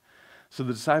about.' So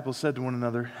the disciples said to one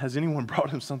another, 'Has anyone brought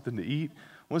him something to eat?'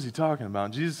 What is he talking about?"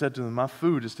 And Jesus said to them, "My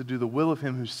food is to do the will of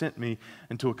him who sent me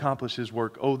and to accomplish his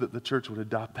work." Oh, that the church would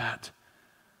adopt that.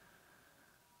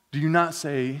 "Do you not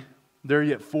say, 'There are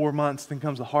yet 4 months, then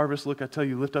comes the harvest'? Look, I tell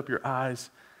you, lift up your eyes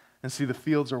and see the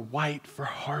fields are white for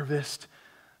harvest.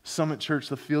 Summit Church,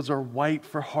 the fields are white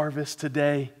for harvest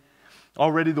today.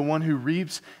 Already the one who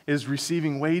reaps is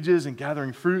receiving wages and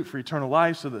gathering fruit for eternal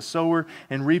life so that sower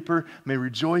and reaper may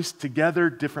rejoice together.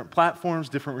 Different platforms,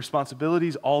 different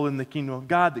responsibilities, all in the kingdom of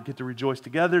God that get to rejoice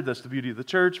together. That's the beauty of the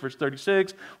church. Verse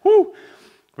 36. Whoo!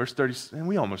 Verse 30, and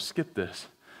we almost skipped this.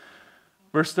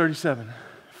 Verse 37.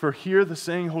 For here the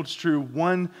saying holds true,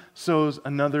 one sows,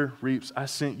 another reaps. I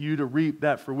sent you to reap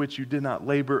that for which you did not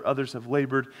labor. Others have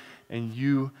labored, and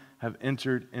you have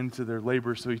entered into their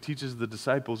labor. So he teaches the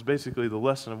disciples basically the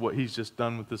lesson of what he's just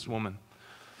done with this woman.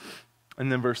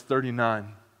 And then verse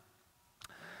 39.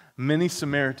 Many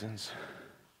Samaritans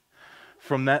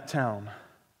from that town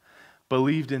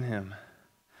believed in him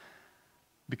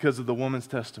because of the woman's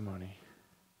testimony.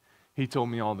 He told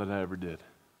me all that I ever did.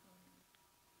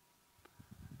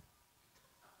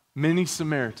 Many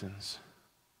Samaritans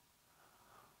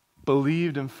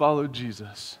believed and followed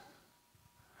Jesus,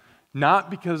 not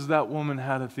because that woman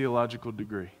had a theological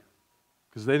degree,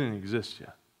 because they didn't exist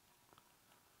yet,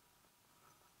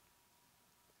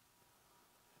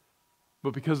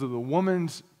 but because of the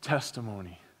woman's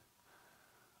testimony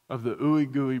of the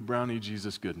ooey gooey brownie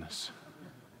Jesus goodness.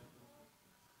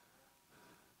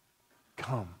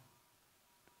 Come.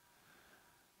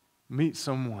 Meet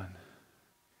someone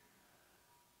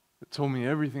that told me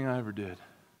everything I ever did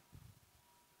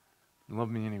and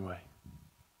loved me anyway.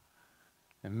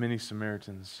 And many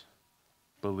Samaritans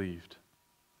believed.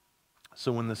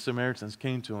 So when the Samaritans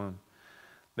came to him,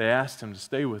 they asked him to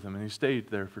stay with them, and he stayed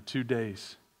there for 2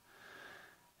 days.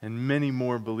 And many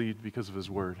more believed because of his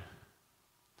word.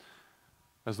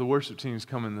 As the worship team is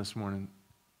coming this morning,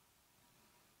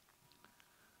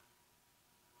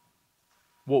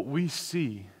 what we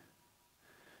see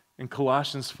in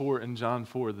Colossians 4 and John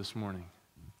 4 this morning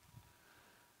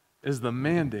is the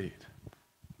mandate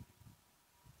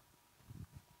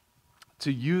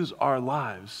to use our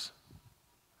lives,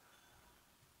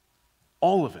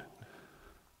 all of it,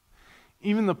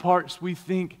 even the parts we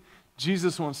think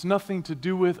Jesus wants nothing to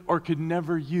do with or could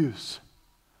never use,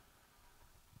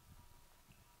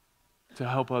 to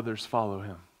help others follow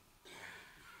him,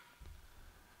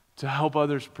 to help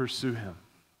others pursue him.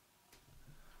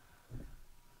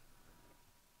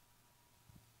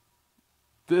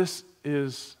 This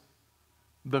is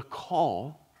the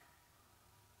call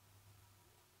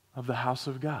of the house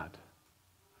of God.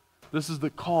 This is the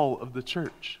call of the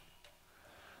church.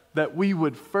 That we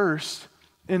would first,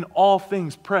 in all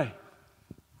things, pray.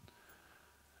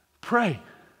 Pray.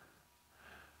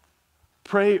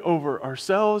 Pray over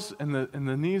ourselves and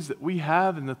the needs that we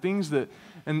have and the things that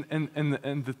and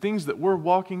the things that we're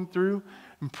walking through.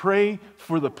 And pray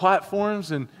for the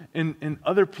platforms and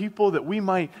other people that we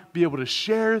might be able to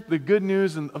share the good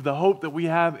news and of the hope that we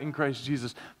have in Christ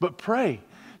Jesus. But pray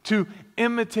to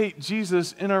imitate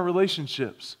Jesus in our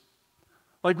relationships.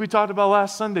 Like we talked about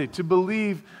last Sunday, to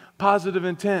believe positive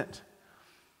intent.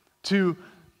 To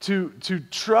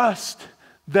trust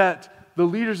that the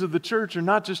leaders of the church are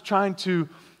not just trying to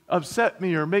upset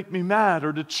me or make me mad,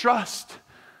 or to trust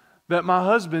that my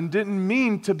husband didn't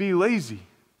mean to be lazy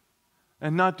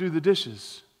and not do the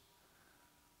dishes,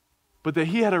 but that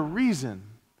he had a reason,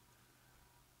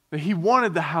 that he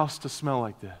wanted the house to smell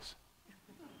like this.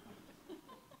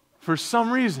 For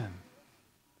some reason,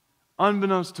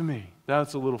 unbeknownst to me.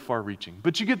 That's a little far-reaching,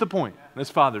 but you get the point.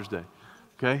 That's Father's Day,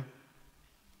 okay?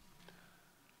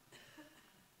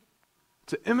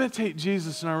 To imitate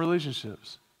Jesus in our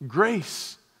relationships.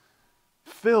 Grace-filled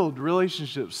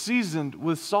relationships, seasoned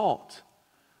with salt.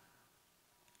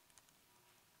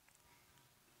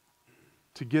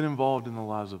 To get involved in the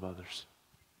lives of others.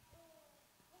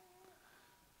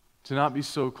 To not be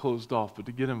so closed off, but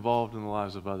to get involved in the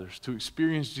lives of others. To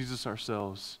experience Jesus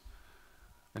ourselves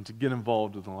and to get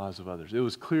involved in the lives of others. It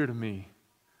was clear to me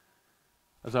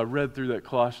as I read through that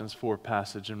Colossians 4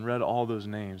 passage and read all those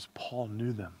names, Paul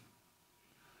knew them.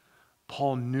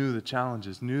 Paul knew the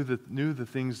challenges, knew the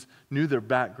things, knew their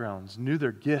backgrounds, knew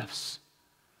their gifts,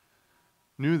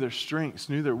 knew their strengths,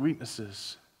 knew their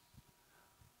weaknesses.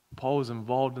 Paul was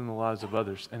involved in the lives of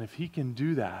others. And if he can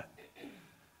do that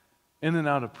in and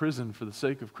out of prison for the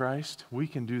sake of Christ, we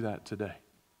can do that today.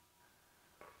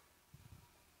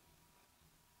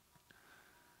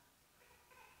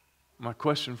 My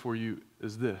question for you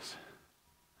is this.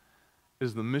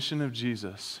 Is the mission of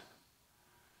Jesus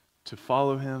to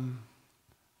follow him,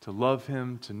 to love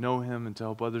him, to know him, and to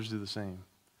help others do the same?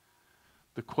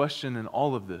 The question in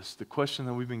all of this, the question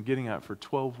that we've been getting at for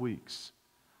 12 weeks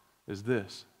is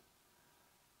this.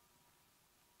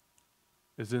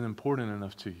 Is it important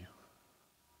enough to you?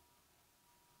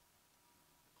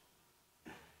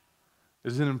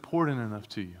 Is it important enough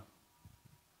to you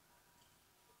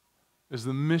Is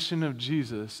the mission of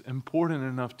Jesus important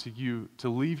enough to you to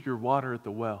leave your water at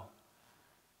the well?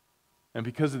 And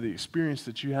because of the experience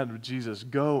that you had with Jesus,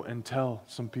 go and tell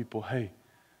some people, hey,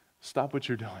 stop what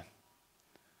you're doing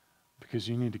because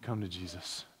you need to come to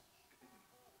Jesus.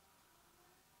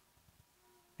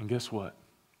 And guess what?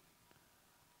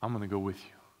 I'm going to go with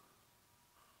you.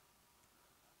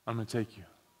 I'm going to take you.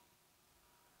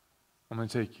 I'm going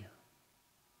to take you.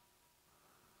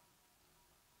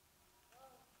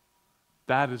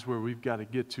 That is where we've got to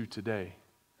get to today.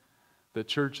 That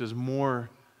church is more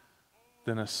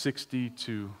than a 60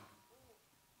 to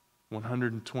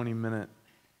 120 minute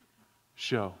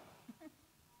show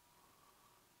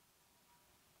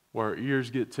where our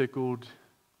ears get tickled,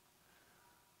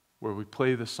 where we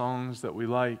play the songs that we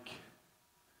like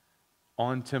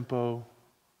on tempo,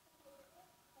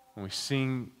 and we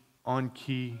sing on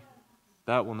key.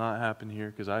 That will not happen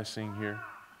here because I sing here.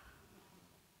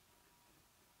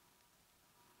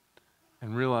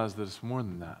 And realize that it's more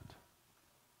than that.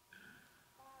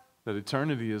 That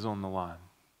eternity is on the line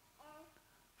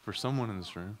for someone in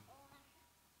this room.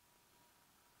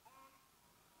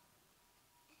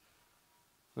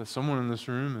 That someone in this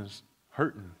room is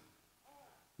hurting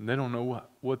and they don't know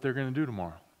what they're going to do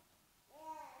tomorrow.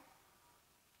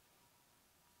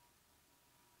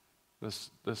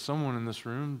 That someone in this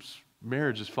room's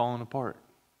marriage is falling apart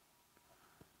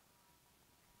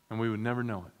and we would never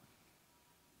know it.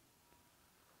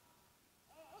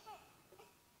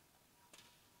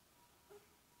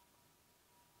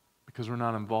 Because we're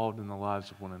not involved in the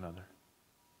lives of one another.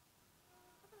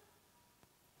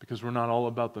 Because we're not all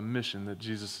about the mission that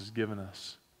Jesus has given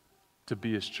us to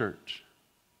be His church.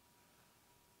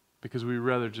 Because we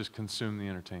rather just consume the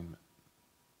entertainment.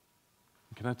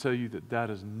 And can I tell you that that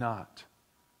is not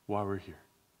why we're here?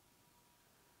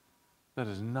 That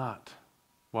is not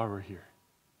why we're here.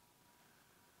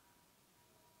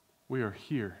 We are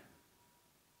here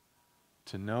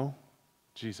to know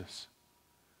Jesus.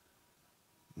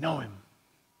 Know Him.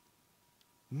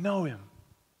 Know Him.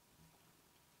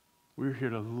 We're here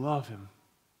to love Him.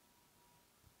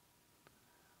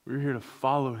 We're here to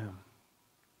follow Him.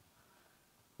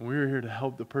 And we're here to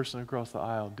help the person across the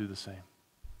aisle do the same.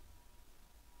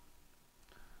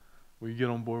 Will you get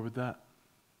on board with that?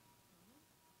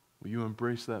 Will you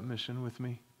embrace that mission with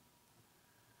me?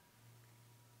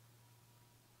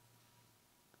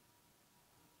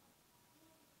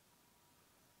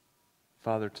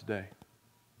 Father, today,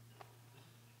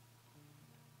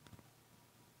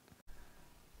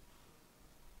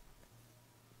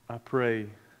 I pray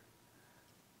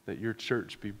that your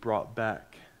church be brought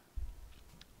back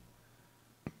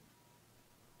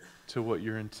to what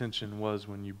your intention was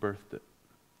when you birthed it.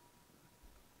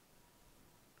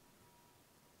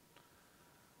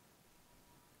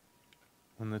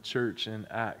 When the church in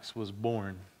Acts was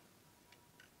born,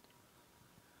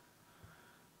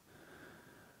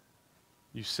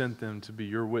 you sent them to be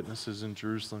your witnesses in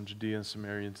Jerusalem, Judea, and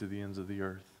Samaria, and to the ends of the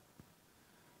earth.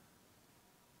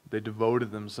 They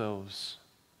devoted themselves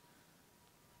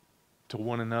to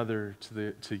one another,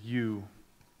 to you.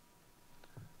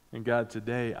 And God,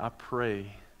 today I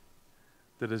pray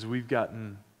that as we've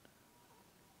gotten,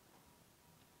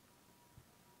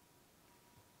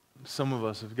 some of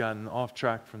us have gotten off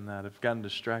track from that, have gotten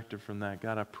distracted from that.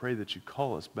 God, I pray that you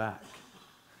call us back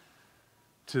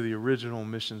to the original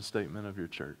mission statement of your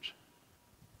church.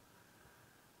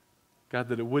 God,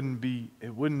 that it wouldn't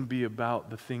be about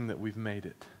the thing that we've made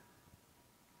it.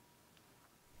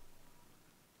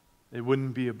 It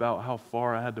wouldn't be about how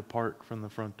far I had to park from the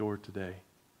front door today.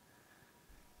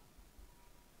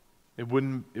 It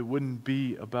wouldn't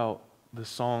be about the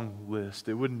song list.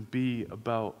 It wouldn't be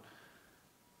about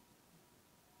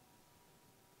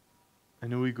an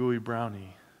ooey gooey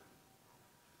brownie.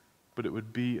 But it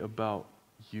would be about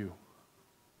you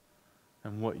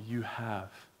and what you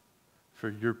have for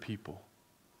your people.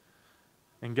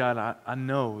 And God, I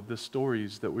know the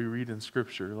stories that we read in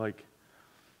Scripture, like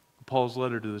Paul's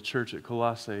letter to the church at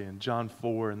Colossae and John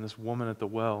 4 and this woman at the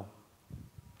well.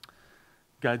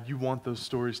 God, you want those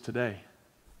stories today.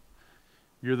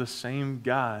 You're the same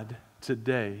God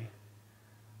today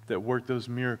that worked those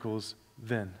miracles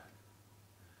then.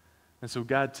 And so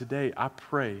God, today I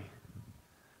pray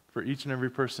for each and every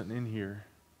person in here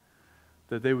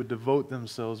that they would devote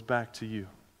themselves back to you.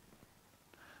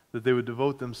 That they would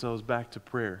devote themselves back to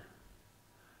prayer.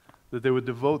 That they would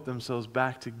devote themselves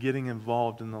back to getting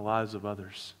involved in the lives of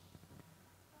others.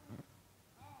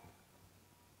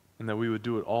 And that we would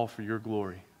do it all for your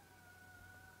glory,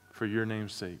 for your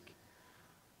name's sake.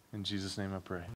 In Jesus' name I pray.